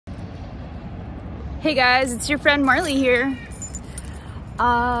Hey guys, it's your friend Marley here.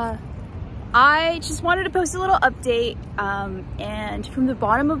 I just wanted to post a little update, and from the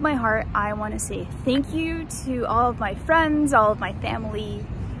bottom of my heart, I want to say thank you to all of my friends, all of my family,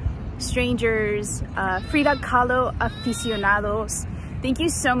 strangers, Frida Kahlo aficionados. Thank you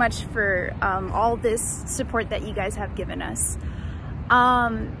so much for all this support that you guys have given us.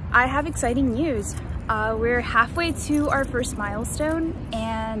 I have exciting news. We're halfway to our first milestone,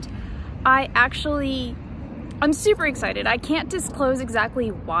 and I'm super excited. I can't disclose exactly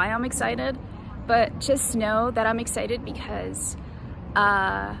why I'm excited, but just know that I'm excited because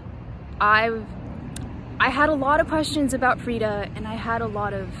I had a lot of questions about Frida, and I had a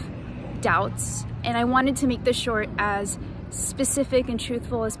lot of doubts, and I wanted to make this short as specific and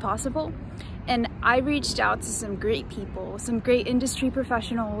truthful as possible. And I reached out to some great people, some great industry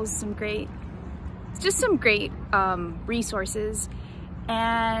professionals, some great resources,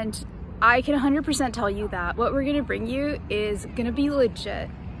 and I can 100% tell you that what we're gonna bring you is gonna be legit.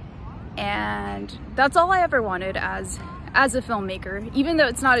 And that's all I ever wanted as a filmmaker, even though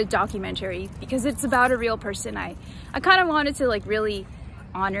it's not a documentary, because it's about a real person. I kind of wanted to like really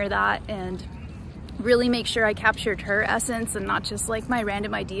honor that and really make sure I captured her essence and not just like my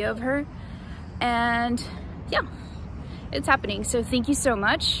random idea of her. And yeah, it's happening. So thank you so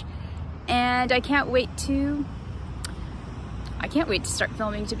much. And I can't wait to start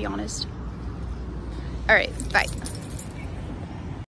filming, to be honest. All right, bye.